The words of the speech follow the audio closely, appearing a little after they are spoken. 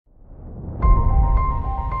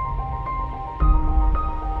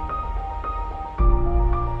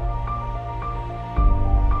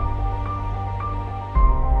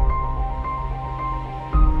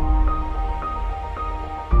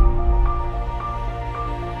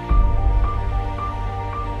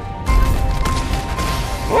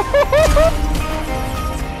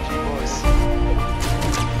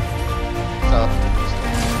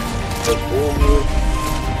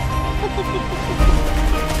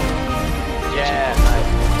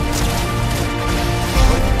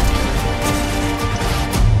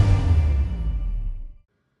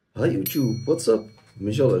Hi YouTube, what's up?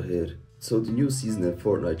 Mijoler here. So the new season in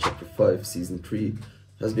Fortnite Chapter 5 Season 3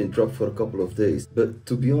 has been dropped for a couple of days, but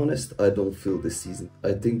to be honest, I don't feel this season.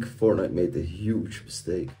 I think Fortnite made a huge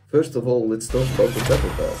mistake. First of all, let's talk about the Battle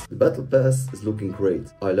Pass. The Battle Pass is looking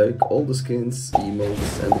great. I like all the skins,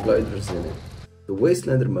 emotes and the gliders in it. The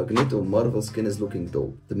Wastelander Magneto Marvel skin is looking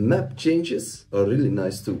dope. The map changes are really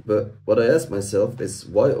nice too, but what I ask myself is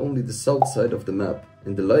why only the south side of the map?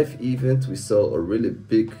 In the live event we saw a really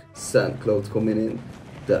big sandcloud coming in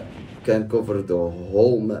that can cover the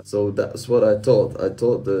whole map. So that's what I thought. I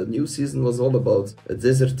thought the new season was all about a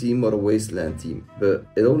desert team or a wasteland team, but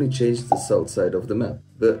it only changed the south side of the map.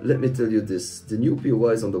 But let me tell you this, the new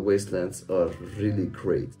POIs on the wastelands are really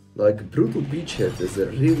great. Like Brutal Beachhead is a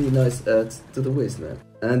really nice add to the wasteland.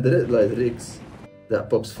 And the redline rigs that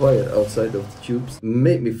pops fire outside of the tubes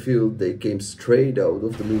make me feel they came straight out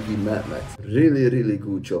of the movie Mad Max. Really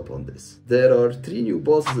good job on this. There are 3 new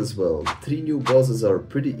bosses as well. 3 new bosses are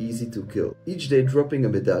pretty easy to kill, each day dropping a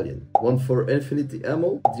medallion. One for infinity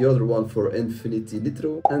ammo, the other one for infinity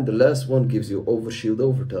nitro, and the last one gives you overshield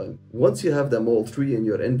overtime. Once you have them all 3 in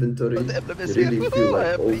your inventory, you really feel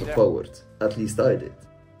like overpowered. At least I did.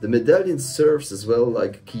 The medallion serves as well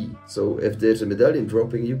like a key, so if there's a medallion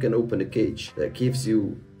dropping you can open a cage that gives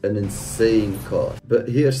you an insane car. But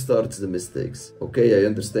here starts the mistakes. Okay, I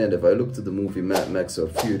understand if I look to the movie Mad Max or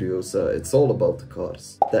Furiosa, it's all about the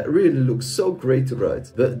cars. That really looks so great to ride,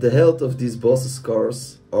 but the health of these bosses'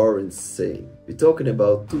 cars are insane. We're talking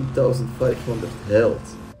about 2500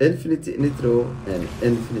 health. Infinity nitro and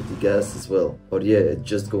infinity gas as well, or yeah, it's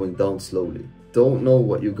just going down slowly. Don't know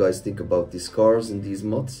what you guys think about these cars and these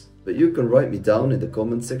mods, but you can write me down in the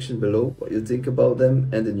comment section below what you think about them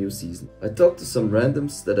and the new season. I talked to some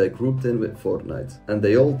randoms that I grouped in with Fortnite, and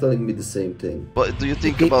they all telling me the same thing. What do you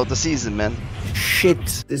think about the season, man?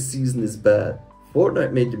 Shit! This season is bad.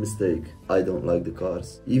 Fortnite made the mistake. I don't like the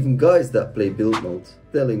cars. Even guys that play build mode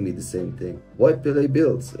telling me the same thing. Why play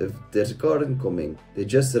builds if there's a car incoming? They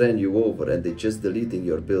just ran you over and they just deleting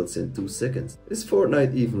your builds in 2 seconds. Is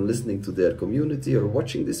Fortnite even listening to their community or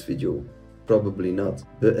watching this video? Probably not.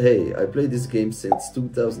 But hey, I played this game since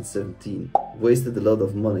 2017. Wasted a lot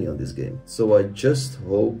of money on this game. So I just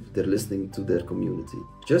hope they're listening to their community.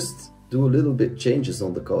 Just do a little bit changes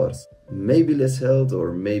on the cars. Maybe less health,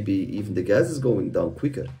 or maybe even the gas is going down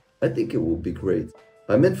quicker. I think it would be great.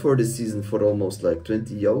 I'm in for this season for almost like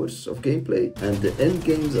 20 hours of gameplay, and the end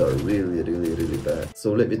games are really bad.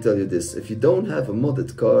 So let me tell you this, if you don't have a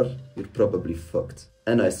modded car, you're probably fucked.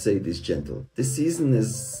 And I say this gentle. This season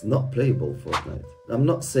is not playable Fortnite. I'm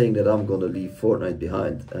not saying that I'm gonna leave Fortnite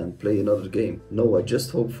behind and play another game. No, I just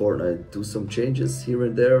hope Fortnite do some changes here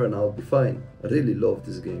and there and I'll be fine. I really love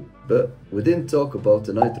this game. But we didn't talk about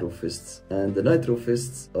the Nitro Fists, and the Nitro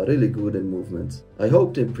Fists are really good in movement. I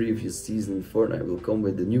hoped in previous season Fortnite will come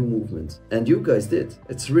with the new movement, and you guys did.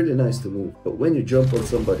 It's really nice to move, but when you jump on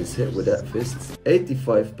somebody's head with that fist,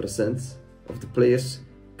 85% of the players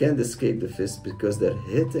can't escape the fist because they're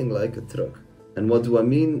hitting like a truck. And what do I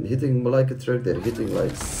mean hitting like a truck? They're hitting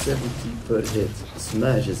like 70 per hit.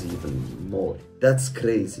 Smash is even more. That's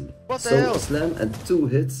crazy. So a slam and 2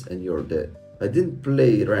 hits and you're dead. I didn't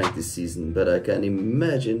play ranked this season, but I can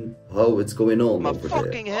imagine how it's going on over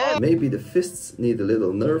there. Maybe the fists need a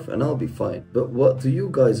little nerf and I'll be fine. But what do you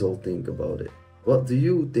guys all think about it? What do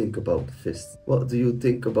you think about the fists? What do you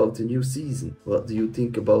think about the new season? What do you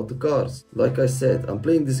think about the cars? Like I said, I'm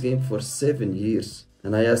playing this game for 7 years.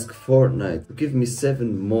 And I ask Fortnite to give me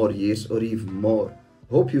 7 more years or even more.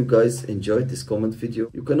 Hope you guys enjoyed this comment video.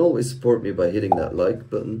 You can always support me by hitting that like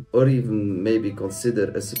button, or even maybe consider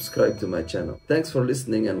a subscribe to my channel. Thanks for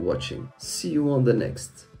listening and watching. See you on the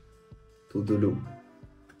next. Toodaloo.